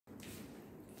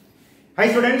Hi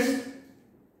students,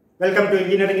 welcome to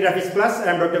Engineering Graphics class.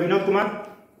 I am Dr. Vinodkumar.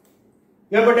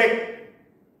 We have got a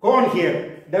cone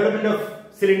here, development of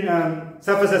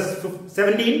surfaces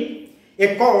 17.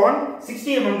 A cone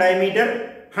 60 mm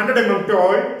diameter, 100 mm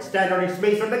tall, stand on its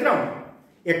base on the ground.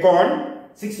 A cone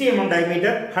 60 mm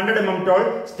diameter, 100 mm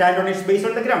tall, stand on its base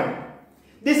on the ground.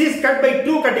 This is cut by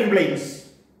two cutting planes.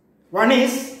 One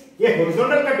is a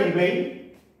horizontal cutting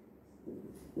plane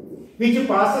which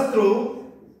passes through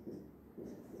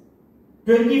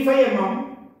 25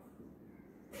 mm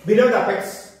below the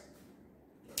apex,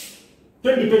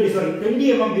 20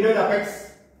 mm below the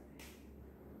apex,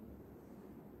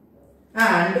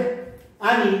 and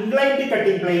an inclined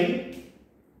cutting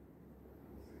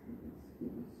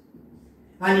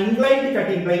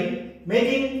plane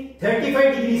making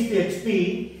 35 degrees to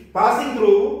HP, passing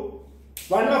through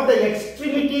one of the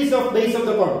extremities of base of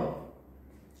the cone.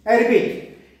 I repeat,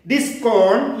 this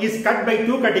cone is cut by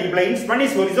two cutting planes. One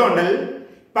is horizontal,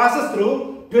 passes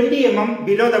through 20 mm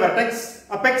below the vertex,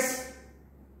 apex,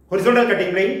 horizontal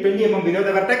cutting plane, 20 mm below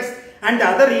the vertex, and the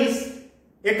other is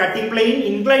a cutting plane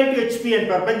inclined to HP and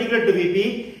perpendicular to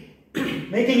VP,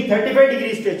 making 35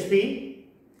 degrees to HP,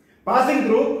 passing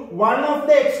through one of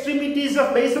the extremities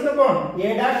of base of the cone,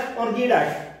 A dash or G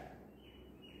dash.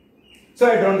 So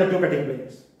I drawn the two cutting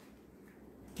planes.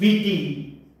 VT.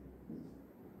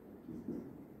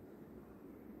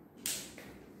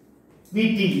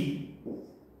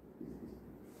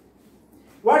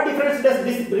 What difference does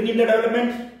this bring in the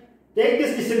development? Take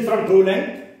this distance from true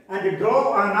length and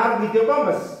draw an arc with your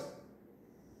compass.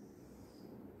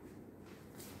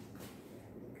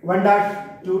 1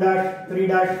 dash, 2 dash, 3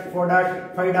 dash, 4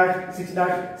 dash, 5 dash, 6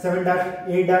 dash, 7 dash,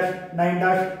 8 dash, 9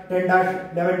 dash, 10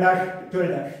 dash, 11 dash, 12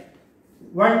 dash.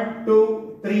 1,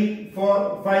 2, 3,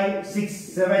 4, 5, 6,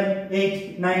 7,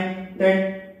 8, 9,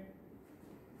 10.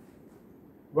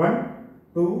 1,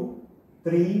 2,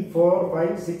 3, 4,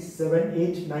 5, 6, 7,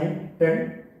 8, 9,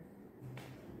 10.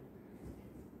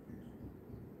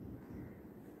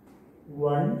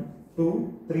 1,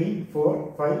 2, 3,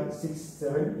 4, 5, 6,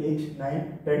 7, 8,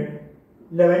 9, 10,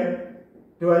 11,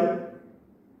 12,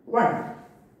 1.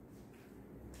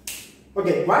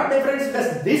 Okay, what difference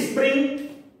does this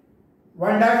bring?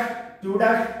 1 dash, 2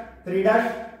 dash, 3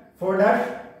 dash, 4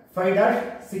 dash, 5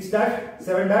 dash, 6 dash,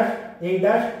 7 dash, 8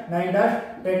 dash, 9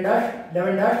 dash, 10 dash,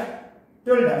 11 dash,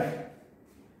 12 dash.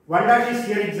 1 dash is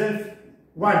here itself.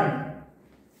 1.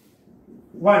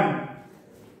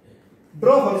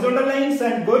 Draw horizontal lines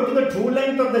and go to the true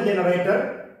length of the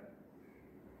generator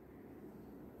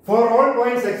for all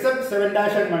points except 7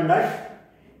 dash and 1 dash.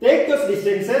 Take those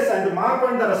distances and mark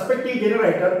on the respective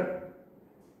generator.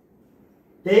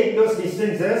 Take those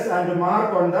distances and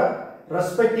mark on the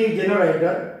respective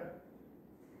generator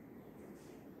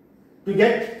to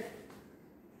get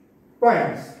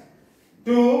points.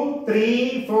 2,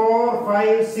 3, 4,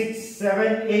 5, 6,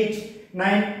 7, 8,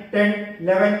 9, 10,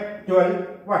 11,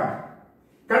 12, 1.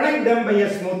 Connect them by a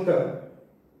smooth curve.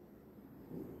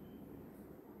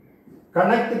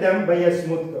 Connect them by a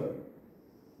smooth curve.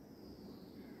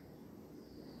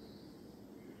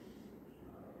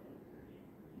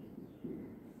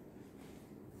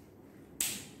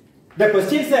 The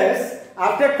question says,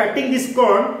 after cutting this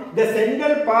cone, the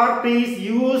central part is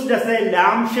used as a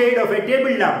lampshade of a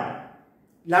table lamp.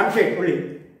 Lampshade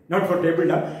only, not for table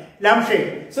lamp.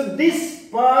 Lampshade. So this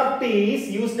part is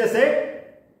used as a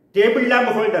table lamp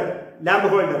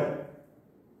holder.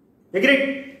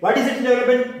 Agreed? What is its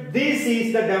development? This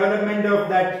is the development of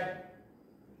that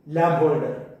lamp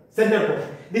holder. Center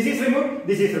portion. This is removed,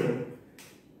 this is removed.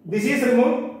 This is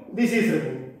removed, this is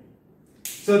removed.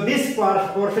 So this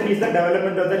portion is the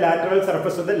development of the lateral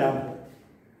surface of the lamp.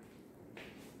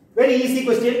 Very easy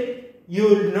question.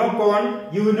 You know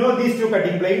cone, you know these two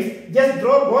cutting planes. Just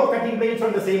draw both cutting planes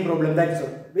from the same problem. That's all.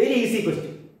 Very easy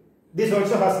question. This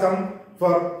also has come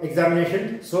for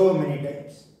examination so many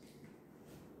times.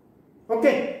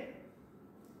 Okay.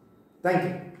 Thank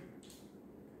you.